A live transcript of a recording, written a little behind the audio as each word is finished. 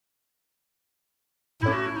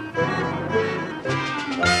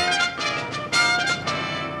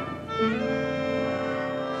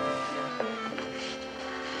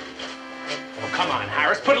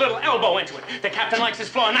elbow into it. The captain likes his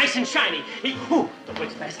floor nice and shiny. Ooh, the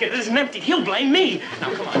wastebasket isn't emptied. He'll blame me.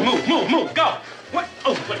 Now, come on, move, go. What?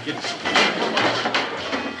 Oh, what you...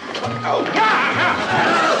 Oh,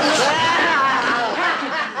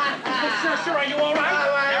 Sir, are you all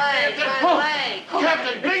right? My leg.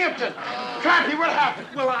 Captain Binghamton! Crappy, what happened?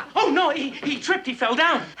 Well, oh, no, he tripped. He fell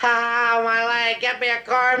down. Oh, my leg. Get me a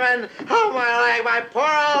corpsman. Oh, my leg. My poor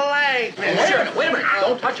old leg. Sir, wait a minute.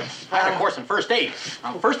 Don't touch him. I had a course in first aid.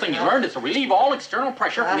 Now, the first thing you learned is to relieve all external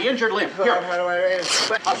pressure from the injured limb. Here.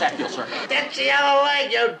 How's that feel, sir? Get the other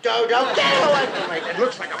leg, you dodo. Get away from me. It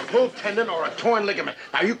looks like a pulled tendon or a torn ligament.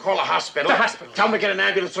 Now, you call a hospital. The hospital. Tell them to get an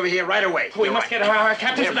ambulance over here right away. We must get our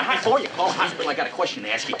captain to the hospital. Before you call a hospital, I got a question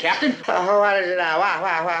to ask you, Captain. What is it now?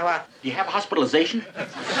 What? Do you have hospitalization?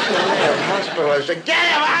 Hospitalization. Get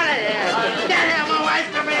him out of here. Get him away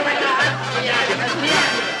from me with the...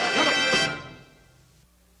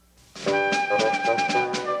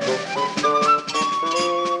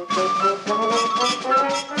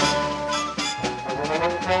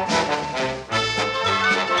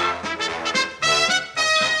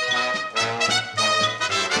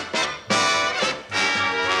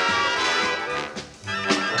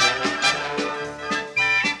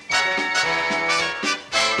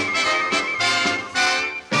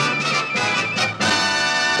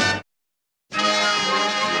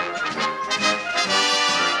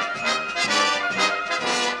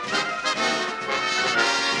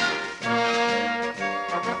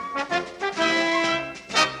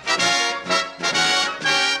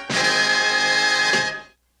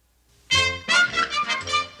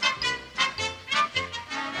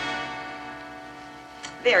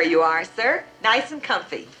 There you are, sir. Nice and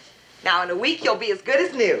comfy. Now, in a week, you'll be as good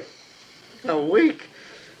as new. A week?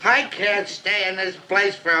 I can't stay in this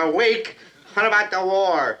place for a week. What about the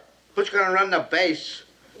war? Who's going to run the base?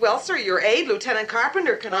 Well, sir, your aide, Lieutenant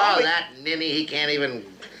Carpenter, can Oh, always... that ninny, he can't even...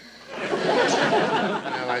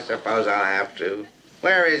 Well, I suppose I'll have to.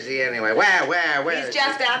 Where is he anyway? Where He's is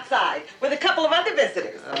just outside with a couple of other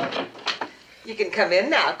visitors. You can come in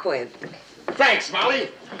now, Quinn. Thanks, Molly.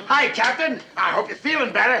 Hi, Captain. I hope you're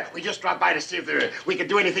feeling better. We just dropped by to see if we could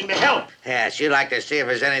do anything to help. Yes, you'd like to see if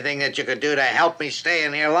there's anything that you could do to help me stay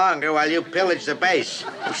in here longer while you pillage the base.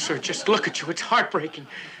 Oh, sir, just look at you. It's heartbreaking.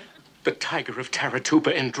 The Tiger of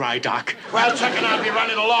Taratuba in dry dock. Well, Chuck and I'll be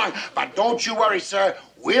running along. But don't you worry, sir.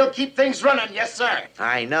 We'll keep things running. Yes, sir.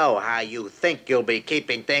 I know how you think you'll be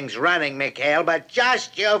keeping things running, McHale, but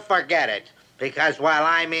just you forget it. Because while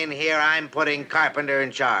I'm in here, I'm putting Carpenter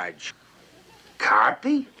in charge.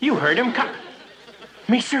 Carpy? You heard him,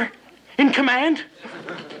 Me, sir? In command?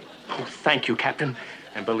 Oh, thank you, Captain.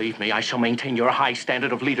 And believe me, I shall maintain your high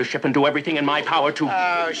standard of leadership and do everything in my power to...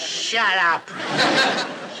 Oh, shut up.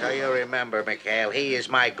 So you remember, McHale, he is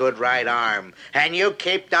my good right arm. And you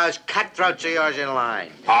keep those cutthroats of yours in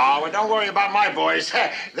line. Oh, well, don't worry about my boys.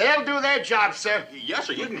 They'll do their job, sir. Yes,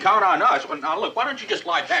 sir. You can count on us. Well, now, look, why don't you just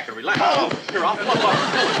lie back and relax? Oh. Here, I'll fluff up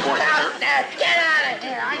the village for you, sir. Get out of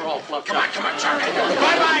here. You're all fluffed Come up. on, Chuck.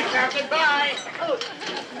 Bye-bye, Captain. Bye.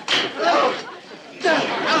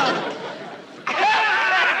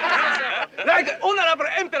 Like Honorable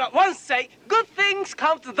Emperor once said, good things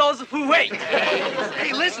come to those who wait.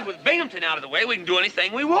 Hey, listen, with Binghamton out of the way, we can do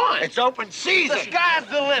anything we want. It's open season. The sky's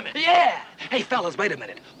the limit. Yeah. Hey, fellas, wait a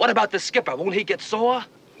minute. What about the skipper? Won't he get sore?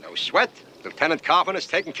 No sweat. Lieutenant Carpenter's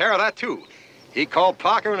taking care of that, too. He called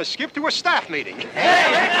Parker and a skip to a staff meeting.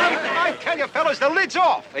 Hey, I tell you, fellas, the lid's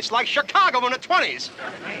off. It's like Chicago in the 20s.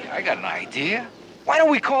 Hey, I got an idea. Why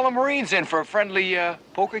don't we call the Marines in for a friendly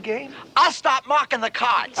poker game? I'll stop marking the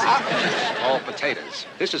cards. All potatoes.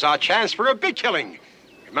 This is our chance for a big killing.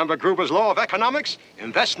 Remember Gruber's law of economics?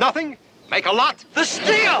 Invest nothing, make a lot. The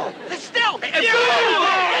steel! The steel!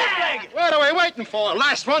 Yeah! What are we waiting for?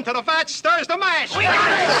 Last run to the vat stirs the mash.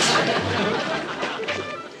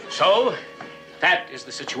 So, that is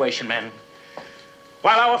the situation, men.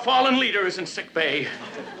 While our fallen leader is in sick bay,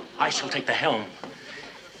 I shall take the helm.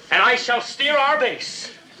 And I shall steer our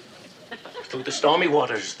base through the stormy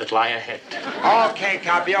waters that lie ahead. Okay,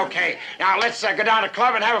 Copy, okay. Now, let's go down to the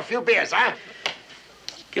club and have a few beers, huh?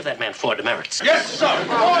 Give that man 4 demerits. Yes, sir.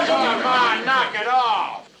 Oh, come on, knock it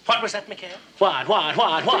off. What was that, McHale?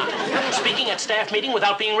 What? Speaking at staff meeting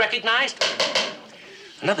without being recognized?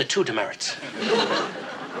 Another 2 demerits.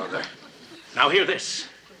 Brother. Now, hear this.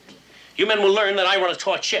 You men will learn that I run a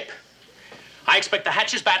taut ship. I expect the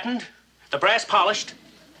hatches battened, the brass polished,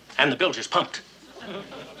 and the bilges pumped.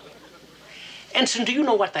 Ensign, do you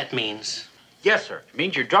know what that means? Yes, sir. It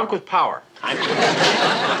means you're drunk with power.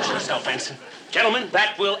 Watch yourself, Ensign. Gentlemen,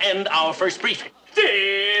 that will end our first briefing.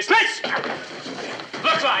 Dismiss!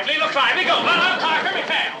 Look lively, go. Parker,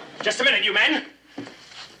 McHale. Just a minute, you men.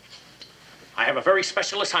 I have a very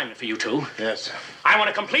special assignment for you two. Yes. I want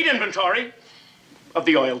a complete inventory of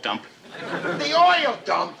the oil dump. The oil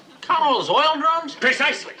dump? Count all those oil drums?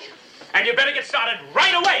 Precisely. And you better get started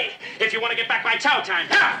right away if you want to get back by chow time.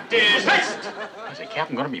 Dismissed! I say,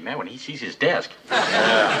 Captain gonna be mad when he sees his desk.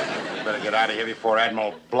 Yeah. You better get out of here before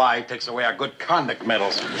Admiral Bligh takes away our good conduct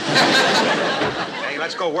medals. Hey,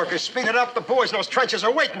 let's go, workers. Speed it up. The boys in those trenches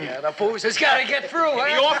are waiting. Yeah, the booze has got to get through, huh?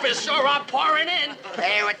 The office sure are pouring in.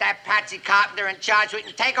 Hey, with that Patsy Carpenter in charge, we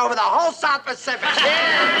can take over the whole South Pacific.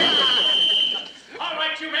 All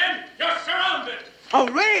right, you men, you're surrounded. Oh,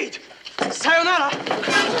 Reed! Sayonara!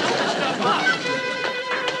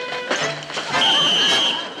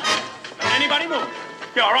 Don't anybody move.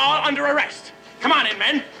 You're all under arrest. Come on in,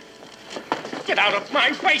 men. Get out of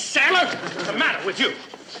my face, sailor. What's the matter with you?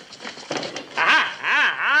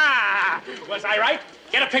 Was I right?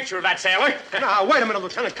 Get a picture of that sailor. Now, wait a minute,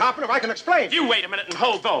 Lieutenant Carpenter. I can explain. You wait a minute and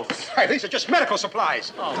hold those. Hey, these are just medical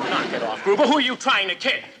supplies. Oh, knock it off, Gruber. Who are you trying to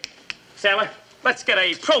kid? Sailor, let's get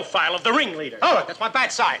a profile of the ringleader. Oh, look, that's my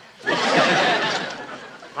bad side.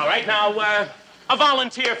 All right, now, a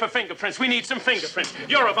volunteer for fingerprints. We need some fingerprints.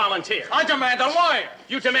 You're a volunteer. I demand a lawyer.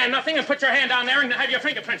 You demand nothing and put your hand down there and have your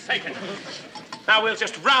fingerprints taken. Now, we'll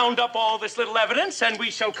just round up all this little evidence, and we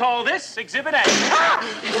shall call this Exhibit A.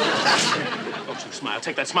 Don't you smile.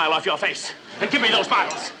 Take that smile off your face. And give me those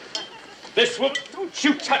bottles. This will... Don't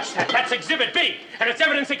you touch that. That's Exhibit B. And it's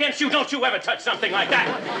evidence against you. Don't you ever touch something like that.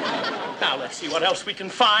 Now, let's see what else we can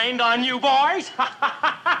find on you boys.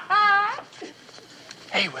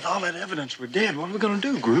 Hey, with all that evidence, we're dead. What are we going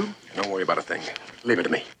to do, Groove? Don't worry about a thing. Leave it to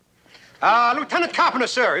me. Lieutenant Carpenter,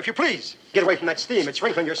 sir, if you please. Get away from that steam. It's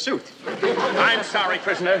wrinkling your suit. I'm sorry,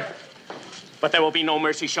 prisoner. But there will be no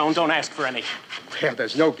mercy shown. Don't ask for any. Well,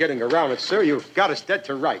 there's no getting around it, sir. You've got us dead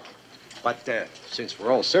to right. But since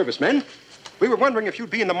we're all servicemen, we were wondering if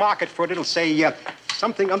you'd be in the market for a little, say,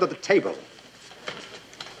 something under the table.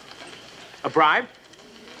 A bribe?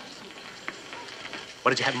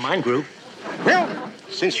 What did you have in mind, Groove? Well,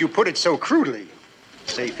 since you put it so crudely,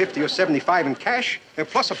 say 50 or 75 in cash,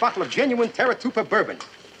 plus a bottle of genuine Taratupa bourbon.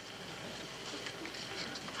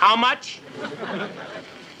 How much?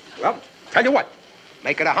 Well, tell you what.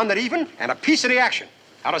 Make it 100 even and a piece of the action.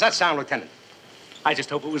 How does that sound, Lieutenant? I just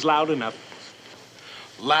hope it was loud enough.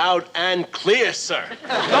 Loud and clear, sir.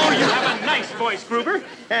 Oh, you have a nice voice, Gruber.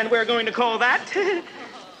 And we're going to call that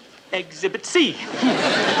Exhibit C.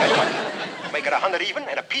 Tell you what. Make it 100 even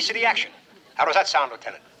and a piece of the action. How does that sound,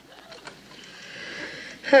 Lieutenant?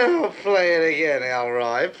 Oh, play it again,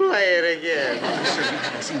 Elroy. Play it again. Sir, you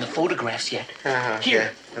haven't seen the photographs yet.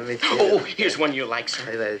 Here. Yeah, let me see. Oh, here's one you like,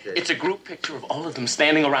 sir. It's a group picture of all of them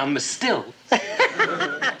standing around the still.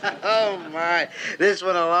 Oh, my. This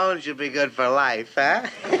one alone should be good for life, huh?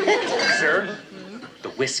 Sir, the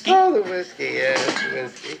whiskey. Oh, the whiskey, yes,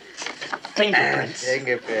 whiskey. Fingerprints.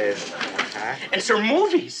 Fingerprints. And, sir,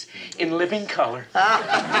 movies in living color.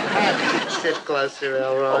 Sit closer,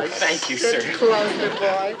 Elroy. Oh, thank you, Sit sir. closer,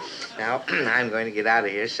 boy. Now, I'm going to get out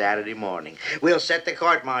of here Saturday morning. We'll set the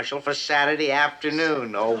court-martial for Saturday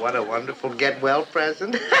afternoon. Oh, what a wonderful get-well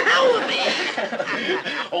present.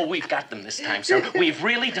 Oh, we've got them this time, sir. We've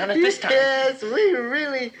really done it this time. Yes, we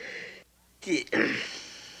really...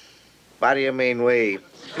 What do you mean, we?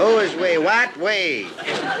 Who is we? What we?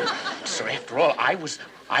 Sir, after all,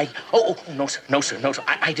 Oh, no, sir.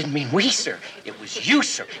 I didn't mean we, sir. It was you,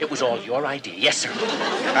 sir. It was all your idea. Yes, sir.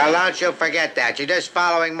 Now, don't you forget that. You're just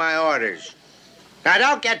following my orders. Now,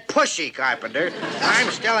 don't get pushy, Carpenter. I'm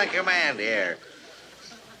still in command here.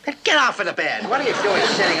 Get off of the bed. What are you doing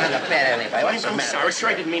sitting on the bed anyway? What's the I'm matter? sorry, sir.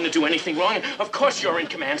 I didn't mean to do anything wrong. Of course you're in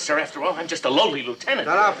command, sir. After all, I'm just a lowly lieutenant.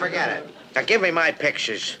 No, don't forget it. Now, give me my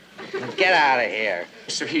pictures. Get out of here.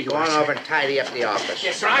 Yes, sir, here you Go are, on sir. over and tidy up the office.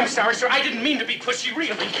 Yes, sir. I'm sorry, sir. I didn't mean to be pushy,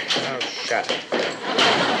 really. Oh, shut it.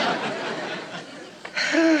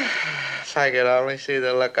 If I could only see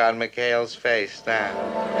the look on McHale's face now.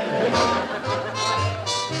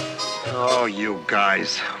 Oh, you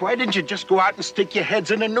guys. Why didn't you just go out and stick your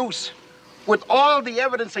heads in a noose? With all the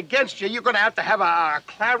evidence against you, you're going to have a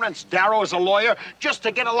Clarence Darrow as a lawyer just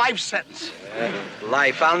to get a life sentence.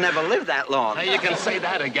 Life? I'll never live that long. Hey, you can say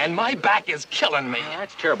that again. My back is killing me.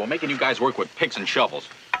 That's terrible, making you guys work with picks and shovels.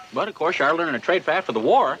 But, of course, you are learning a trade fast for the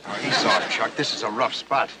war. He's off, Chuck. This is a rough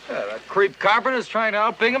spot. That creep Carpenter's trying to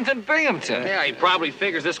out Binghamton. Yeah, he probably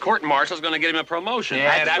figures this court-martial's going to get him a promotion.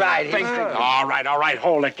 Yeah, That's right. All right.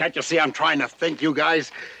 Hold it. Can't you see I'm trying to think, you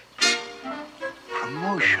guys?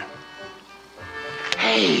 Promotion.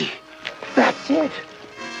 Hey, that's it.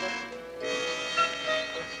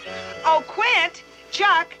 Oh, Quint,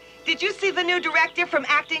 Chuck, Did you see the new directive from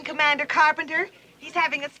Acting Commander Carpenter? He's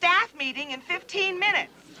having a staff meeting in 15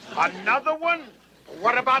 minutes. Another one?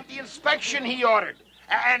 What about the inspection he ordered?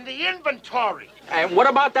 And the inventory? And what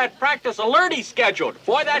about that practice alert he scheduled?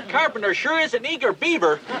 Boy, that Carpenter sure is an eager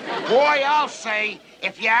beaver. Boy, I'll say,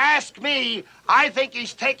 if you ask me, I think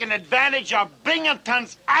he's taken advantage of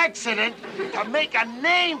Binghamton's accident to make a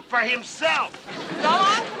name for himself. Go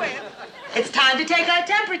on, Quinn. It's time to take our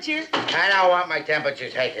temperature. I don't want my temperature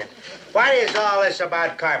taken. What is all this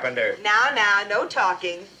about Carpenter? Now, no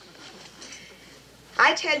talking.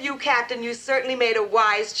 I tell you, Captain, you certainly made a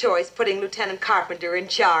wise choice putting Lieutenant Carpenter in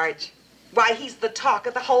charge. Why, he's the talk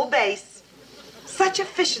of the whole base. Such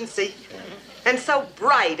efficiency. And so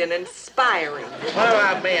bright and inspiring. What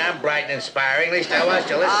about me? I'm bright and inspiring. At least I was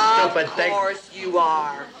till this stupid thing. Of course you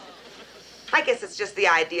are. I guess it's just the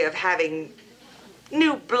idea of having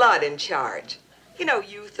new blood in charge. You know,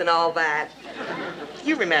 youth and all that.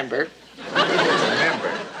 You remember. Remember?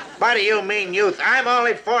 What do you mean, youth? I'm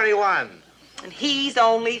only 41. And he's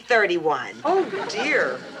only 31. Oh,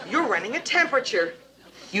 dear. You're running a temperature.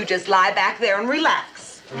 You just lie back there and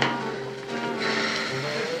relax.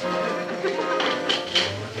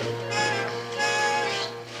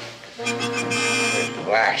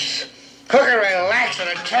 Relax. Who can relax at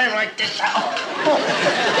a time like this?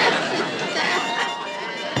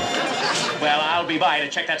 Well, I'll be by to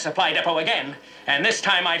check that supply depot again. And this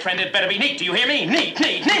time, my friend, it better be neat. Do you hear me? Neat,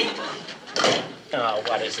 neat, neat. Oh,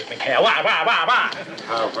 what is it, McHale? Wah.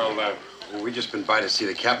 We've just been by to see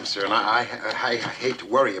the captain, sir, and I hate to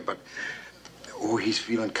worry you, but he's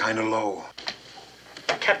feeling kind of low.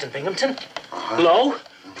 Captain Binghamton? Low?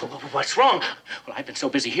 What's wrong? Well, I've been so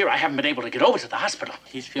busy here, I haven't been able to get over to the hospital.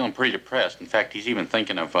 He's feeling pretty depressed. In fact, he's even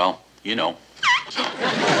thinking of, well, you know.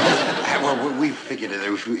 Well, we figured that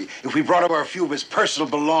if we brought over a few of his personal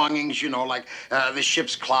belongings, you know, like the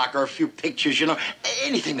ship's clock or a few pictures, you know,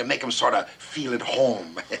 anything to make him sort of feel at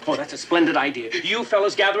home. Oh, that's a splendid idea. You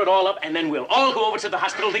fellas gather it all up, and then we'll all go over to the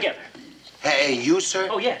hospital together. Hey, you, sir?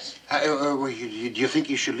 Oh, yes. Do you think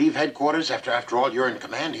you should leave headquarters? After all, you're in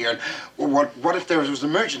command here. And what if there was an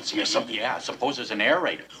emergency or something? Yeah, suppose there's an air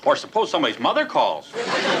raid. Or suppose somebody's mother calls.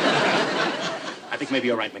 I think maybe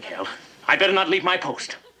you're right, McHale. I'd better not leave my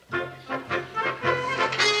post.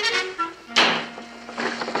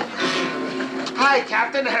 Hi,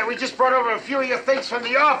 Captain. We just brought over a few of your things from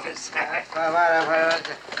the office.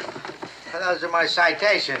 Those are my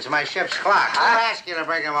citations, my ship's clock. I'll ask you to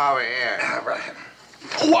bring them over here.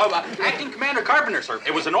 Acting Commander Carpenter, sir.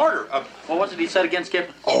 It was an order. What was it he said again,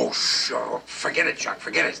 Skip? Oh, sure. Forget it, Chuck.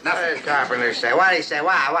 Forget it. It's What nothing. did Carpenter say? What did he say?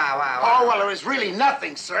 Wow. Oh, well, it was really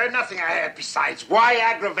nothing, sir. Nothing I had. Besides, why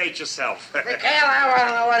aggravate yourself? McHale, I want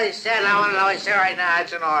to know what he said. I want to know what he said right now.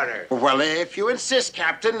 It's an order. Well, if you insist,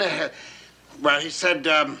 Captain. He said,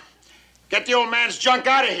 get the old man's junk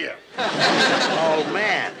out of here. Old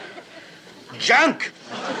man. Junk?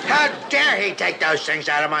 How dare he take those things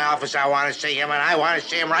out of my office? I want to see him, and I want to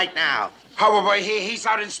see him right now. However, he's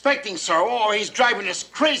out inspecting, sir. Oh, he's driving us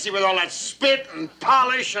crazy with all that spit and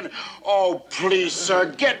polish and... Oh, please, sir,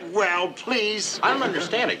 get well, please. I don't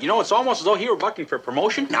understand it. You know, it's almost as though he were bucking for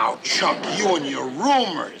promotion. Now, Chuck, you and your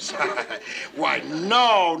rumors. Why,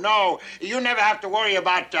 no. You never have to worry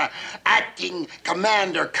about acting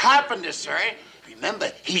Commander Carpenter, sir.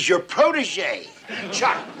 Remember, he's your protege.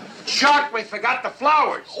 Chuck, we forgot the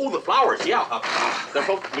flowers. Oh, the flowers, yeah. They're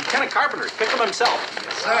from Lieutenant Carpenter. Pick them himself.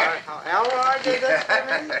 Sir. Elrod did this to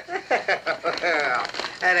me?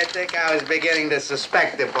 And I think I was beginning to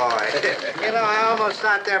suspect the boy. You know, I almost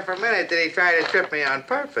thought there for a minute that he tried to trip me on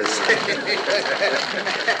purpose.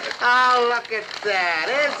 Oh, look at that.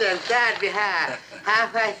 Isn't that...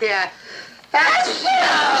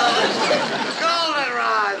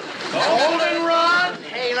 Goldenrod! Goldenrod?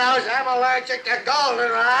 He knows I'm allergic to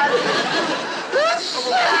goldenrod.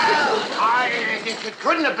 It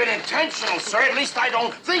couldn't have been intentional, sir. At least I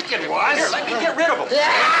don't think it was. Here, let me get rid of them.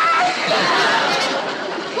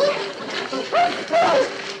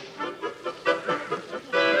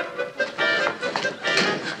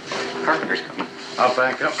 Carpenter's coming. I'll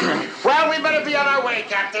thank him. Well, we better be on our way,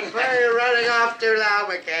 Captain. Where are you running off to now,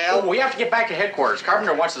 McHale? Oh, we have to get back to headquarters.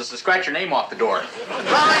 Carpenter wants us to scratch your name off the door. Oh, my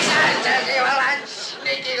God, does he? Well, that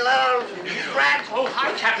sneaky little rat. Oh,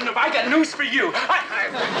 hi, Captain. Have I got news for you?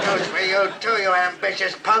 I've got news for you, too, you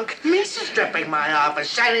ambitious punk. Me stripping my office,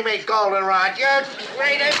 sending me goldenrod. You're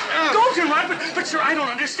greatest. Goldenrod? But, sir, I don't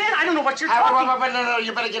understand. I don't know what you're talking about. No,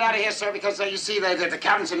 you better get out of here, sir, because you see, the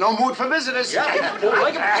captain's in no mood for visitors. Yeah,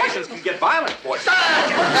 legislations can get violent, boy.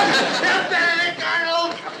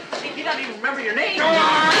 Arnold! He doesn't even remember your name.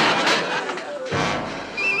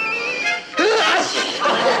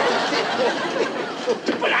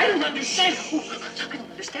 But I don't understand. I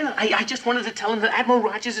don't understand. I just wanted to tell him that Admiral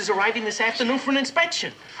Rogers is arriving this afternoon for an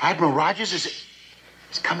inspection. Admiral Rogers is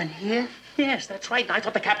coming here? Yes, that's right. I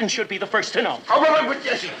thought the captain should be the first to know. Oh,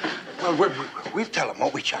 yes. Well, we'll tell him,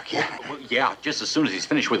 won't we, Chuck? Yeah. Well, yeah, just as soon as he's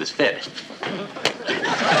finished with his fit.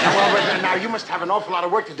 Well, now, you must have an awful lot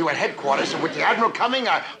of work to do at headquarters, and with the Admiral coming,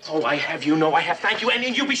 Oh, I have, you know I have. Thank you,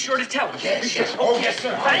 and you be sure to tell him. Yes. Oh, yes,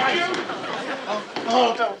 sir. Thank you.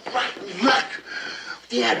 Oh, the rotten luck.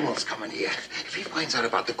 The Admiral's coming here. If he finds out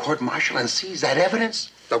about the court-martial and sees that evidence,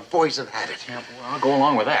 the boys have had it. Yeah, well, I'll go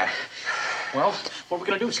along with that. Well, what are we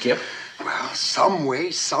going to do, Skip? Well, some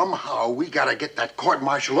way, somehow, we gotta get that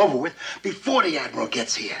court-martial over with before the Admiral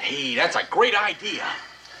gets here. Hey, that's a great idea.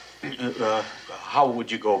 How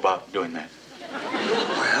would you go about doing that?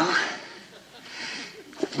 Well,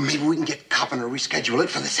 maybe we can get Carpenter to reschedule it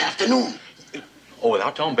for this afternoon. Oh,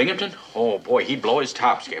 without telling Binghamton? Oh, boy, he'd blow his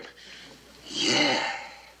top, Skip. Yeah.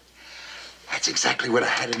 That's exactly what I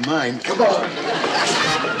had in mind. Come on.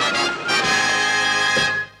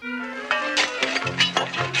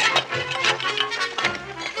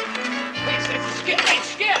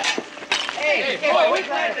 Boy, we're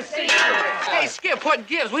glad to see you. Hey, Skip, what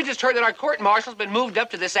gives? We just heard that our court-martial's been moved up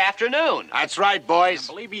to this afternoon. That's right, boys.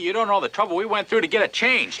 Believe me, you don't know the trouble we went through to get it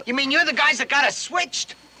changed. You mean you're the guys that got us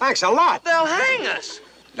switched? Thanks a lot. They'll hang us.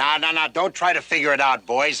 No. Don't try to figure it out,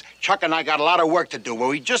 boys. Chuck and I got a lot of work to do, but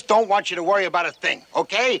we just don't want you to worry about a thing,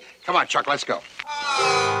 okay? Come on, Chuck, let's go.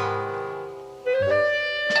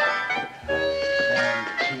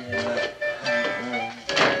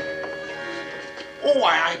 Oh,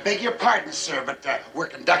 I beg your pardon, sir, but we're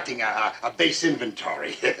conducting a base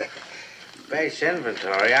inventory. Base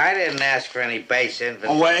inventory? I didn't ask for any base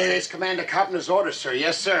inventory. Oh, well, it's Commander Carpenter's order, sir.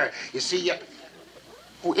 Yes, sir. You see,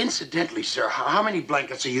 Oh, incidentally, sir, how many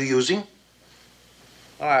blankets are you using?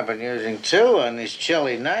 Well, I've been using 2 on these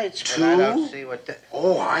chilly nights, but I don't see what the...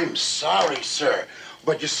 Oh, I'm sorry, sir.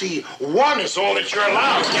 But you see, 1 is all that you're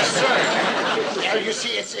allowed. Yes, sir. You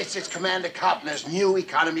see, it's Commander Carpenter's new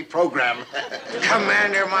economy program.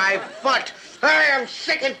 Commander, my foot! I am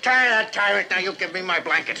sick and tired of that tyrant. Now, you give me my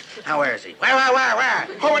blanket. Now, where is he? Where?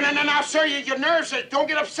 Oh, no, sir, your nerves, don't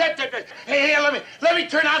get upset. Hey, let me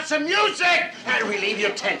turn on some music and relieve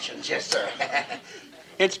your tensions. Yes, sir.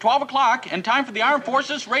 It's 12 o'clock and time for the Armed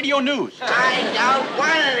Forces Radio News. I don't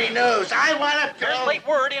want any news. I want to... Here's late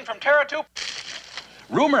word in from Terra 2.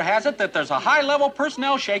 Rumor has it that there's a high-level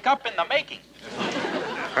personnel shakeup in the making.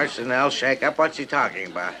 Personnel shakeup? What's he talking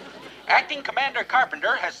about? Acting Commander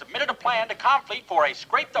Carpenter has submitted a plan to Confleet for a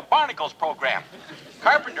Scrape the Barnacles program.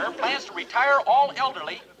 Carpenter plans to retire all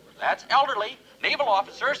elderly, that's elderly, naval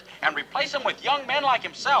officers, and replace them with young men like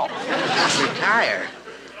himself. Retire?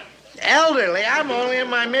 Elderly? I'm only in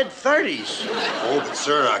my mid-30s. Oh, but,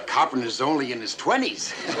 sir, Carpenter's only in his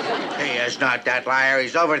 20s. He is not that liar.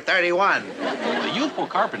 He's over 31. The youthful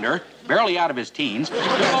Carpenter, barely out of his teens,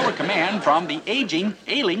 took over command from the aging,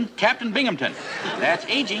 ailing Captain Binghamton. That's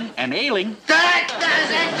aging and ailing. That does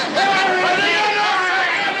it!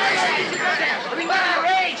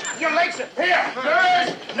 Your legs are here!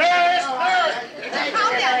 Nurse!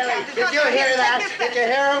 Calm down, Captain. Did you hear that? Did you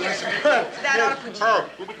hear him? Yes, sir. That ought to put you...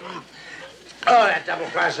 Oh, that double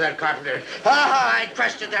cross of that Carpenter. Oh, I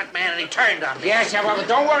trusted that man and he turned on me. Yes, well,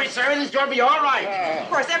 don't worry, sir. Everything's going to be all right. Of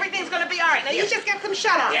course, everything's going to be all right. Now, you just get some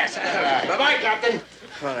shut-eye. Yes, bye-bye, Captain.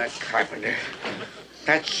 Oh, that Carpenter.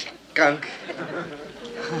 That skunk.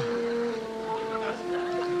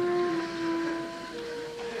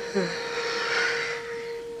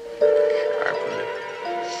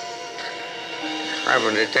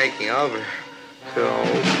 Carpenter taking over.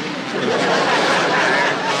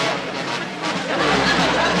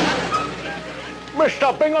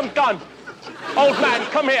 Mr. Binghamton! Old man,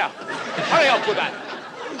 come here. Hurry up with that.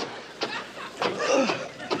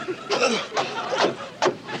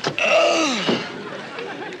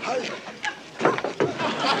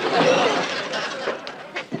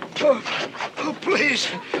 Oh, please,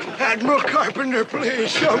 Admiral Carpenter,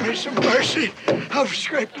 please show me some mercy. I've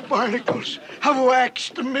scraped the barnacles. I've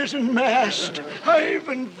waxed the mizzen mast. I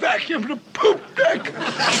even vacuumed the poop deck.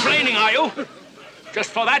 Complaining, are you?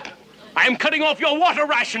 Just for that, I am cutting off your water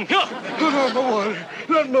ration. Here.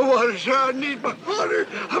 Not my water, sir. I need my water.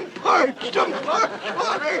 I'm parched.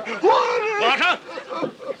 Water. Water?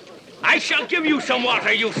 I shall give you some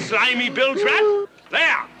water, you slimy bilge rat.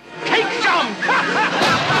 There. Take some.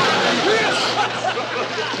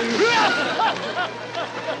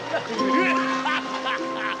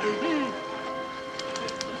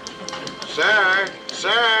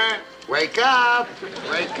 Sir, wake up.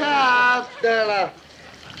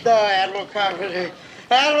 No, Admiral Carpenter.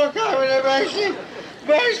 Admiral Carpenter, mercy.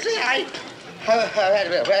 mercy!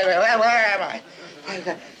 Where am I?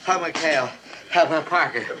 Oh, McHale.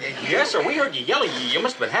 Parker. Yes, sir. We heard you yelling. You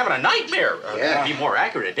must have been having a nightmare. Yeah. To be more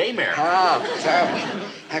accurate, a daymare. Oh, terrible.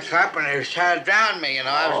 That Carpenter was trying to drown me, you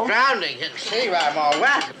know. I was drowning. You can see I'm all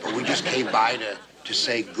wet. Well, we just came by to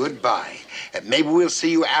say goodbye. And maybe we'll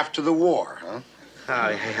see you after the war, huh?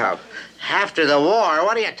 Oh, after the war?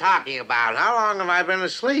 What are you talking about? How long have I been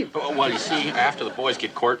asleep? Well, you see, after the boys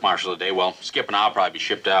get court-martialed today, well, Skip and I'll probably be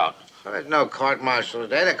shipped out. There's no court-martial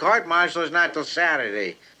today. The court-martial is not till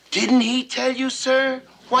Saturday. Didn't he tell you, sir?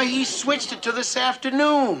 Why, he switched it to this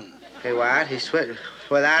afternoon. Hey, what? He switched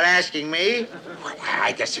without asking me? Well,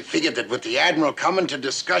 I guess he figured that with the Admiral coming to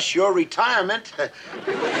discuss your retirement. Oh,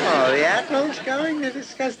 the Admiral's coming to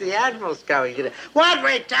discuss the Admiral's coming to... What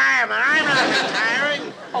retirement? I'm not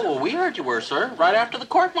retiring. Oh, well, we heard you were, sir, right after the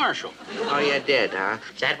court-martial. Oh, you did, huh?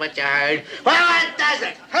 Is that what you heard? Well, it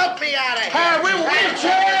doesn't. Help me out of here.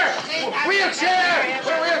 Wheelchair! Wheelchair!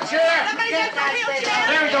 Somebody get that wheelchair.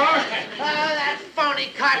 There we go. Oh, that phony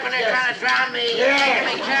Carpenter trying to drown me. Yeah.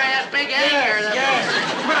 Making me carry that big anchor. Yes.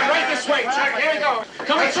 Come on, right this way, Chuck. Here we go.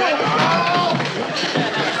 Coming through.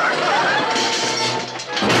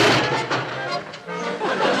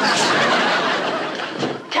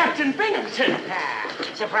 Captain Binghamton.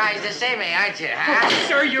 Surprised to see me, aren't you, huh? Oh,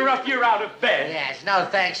 sir, you're up. You're out of bed. Yes, no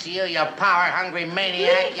thanks to you, you power-hungry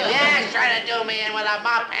maniac. You trying to do me in with a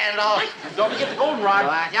mop handle. Don't forget the goldenrod.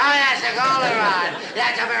 What? Oh, yes, the goldenrod.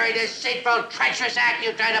 That's a very deceitful, treacherous act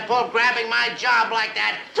you try to pull, grabbing my job like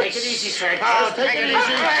that. Take it easy, sir. Oh, take it easy.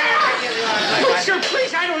 Oh, sir,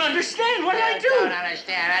 please, I don't understand. What did I do? Don't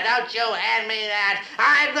understand. Now, don't you hand me that.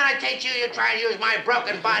 I'm going to teach you. You try to use my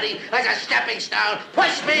broken body as a stepping stone.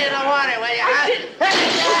 Push me in the water, will you? I didn't.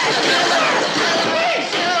 You're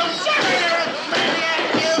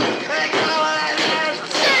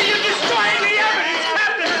destroying the evidence,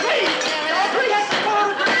 Captain, please.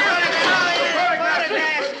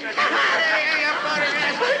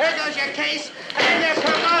 There goes your case and your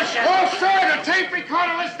promotion. Oh, sir, the tape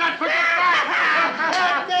recorder. Let's not forget that.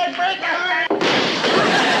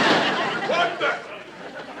 What the?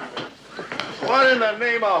 What in the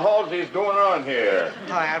name of Halsey's going on here?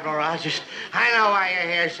 Oh, Admiral Rogers, I know why you're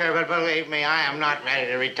here, sir, but believe me, I am not ready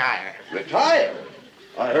to retire. Retire?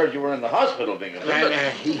 I heard you were in the hospital,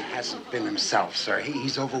 Binghamton. He hasn't been himself, sir.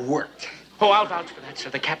 He's overworked. Oh, I'll vouch for that, sir.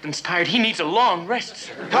 The captain's tired. He needs a long rest,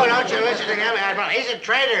 sir. Oh, don't you listen to him, Admiral. He's a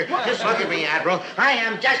traitor. Just look at me, Admiral. I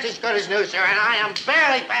am just as good as new, sir, and I am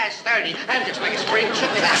barely past 30. I'm just like a spring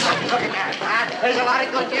chicken. Look at that, huh? There's a lot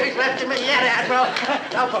of good years left in me yet, Admiral.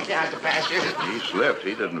 Don't put me out to pasture. He slipped.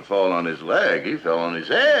 He didn't fall on his leg. He fell on his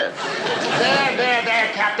head. There,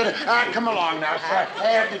 Captain. Come along now, sir.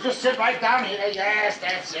 Just sit right down here. Yes,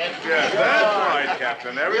 that's it. Yes, that's right,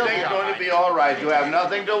 Captain. Everything's going to be all right. You have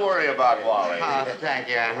nothing to worry about, Wally. Oh, thank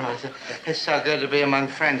you, Admiral. It's so good to be among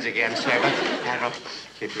friends again, sir. But, Admiral,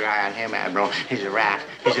 keep your eye on him, Admiral. He's a rat.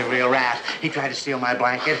 He's a real rat. He tried to steal my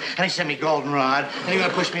blanket, and he sent me goldenrod, and he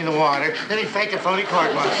gonna push me in the water. Then he faked a phony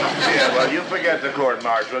court-martial. Yeah, well, you forget the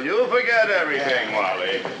court-martial. You forget everything,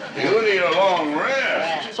 Wally. You need a long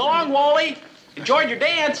rest. So long, Wally. Enjoyed your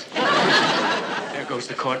dance. There goes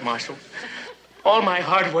the court-martial. All my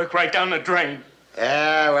hard work right down the drain.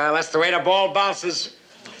 Yeah, well, that's the way the ball bounces.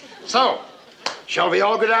 So, shall we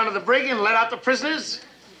all go down to the brig and let out the prisoners?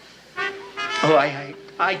 Oh,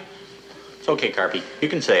 It's okay, Carpy. You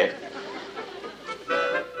can say it.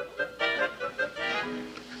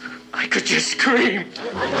 I could just scream.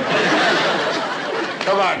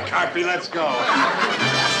 Come on, Carpy, let's go.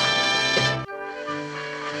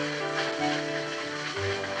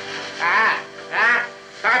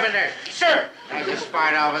 Carpenter. Sir. There's a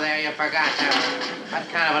spart over there. You forgot that. What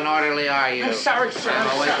kind of an orderly are you? I'm sorry, sir. I'm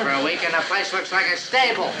away for a week, and the place looks like a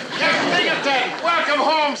stable. Binghamton, welcome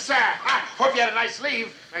home, sir. I hope you had a nice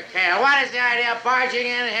leave. McHale, what is the idea of barging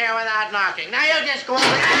in here without knocking? Now you just go over.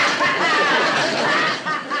 All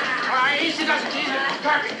right, easy does it, easy.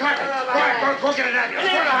 Carpy. Go get it out of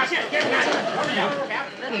here.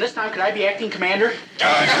 And this time, could I be acting commander?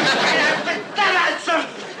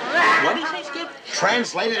 What did he say, Skip?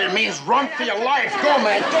 Translated, it means run for your life. Go,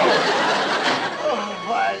 man, go. Oh,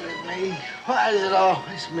 why is it me? Why is it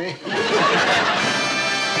always me?